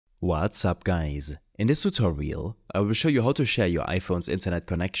What's up guys? In this tutorial, I will show you how to share your iPhone's internet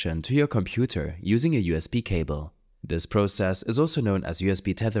connection to your computer using a USB cable. This process is also known as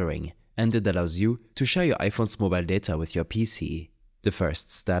USB tethering, and it allows you to share your iPhone's mobile data with your PC. The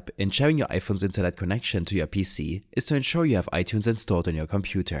first step in sharing your iPhone's internet connection to your PC is to ensure you have iTunes installed on your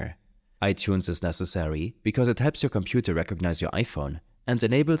computer. iTunes is necessary because it helps your computer recognize your iPhone and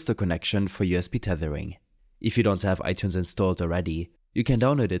enables the connection for USB tethering. If you don't have iTunes installed already, you can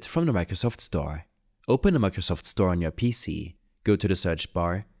download it from the Microsoft Store. Open the Microsoft Store on your PC, go to the search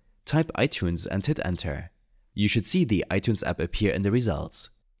bar, type iTunes and hit enter. You should see the iTunes app appear in the results.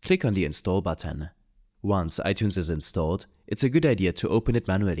 Click on the install button. Once iTunes is installed, it's a good idea to open it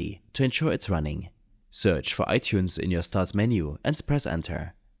manually to ensure it's running. Search for iTunes in your start menu and press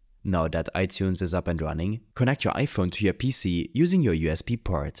enter. Now that iTunes is up and running, connect your iPhone to your PC using your USB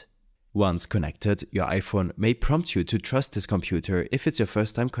port. Once connected, your iPhone may prompt you to trust this computer if it's your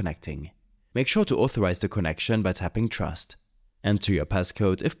first time connecting. Make sure to authorize the connection by tapping Trust. Enter your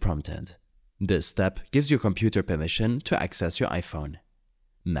passcode if prompted. This step gives your computer permission to access your iPhone.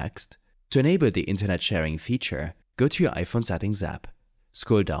 Next, to enable the internet sharing feature, go to your iPhone settings app.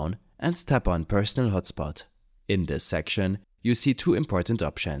 Scroll down and tap on Personal Hotspot. In this section, you see two important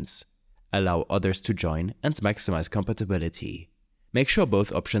options: allow others to join and maximize compatibility. Make sure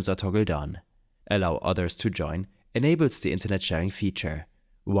both options are toggled on. Allow others to join enables the internet sharing feature,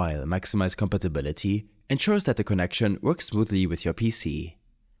 while maximize compatibility ensures that the connection works smoothly with your PC.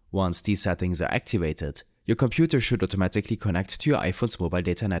 Once these settings are activated, your computer should automatically connect to your iPhone's mobile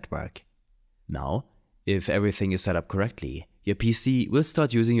data network. Now, if everything is set up correctly, your PC will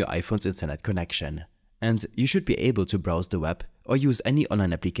start using your iPhone's internet connection, and you should be able to browse the web or use any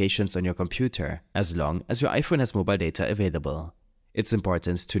online applications on your computer as long as your iPhone has mobile data available. It's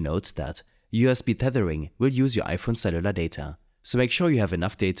important to note that USB tethering will use your iPhone's cellular data, so make sure you have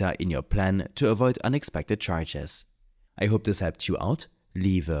enough data in your plan to avoid unexpected charges. I hope this helped you out.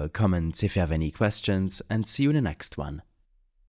 Leave a comment if you have any questions, and see you in the next one.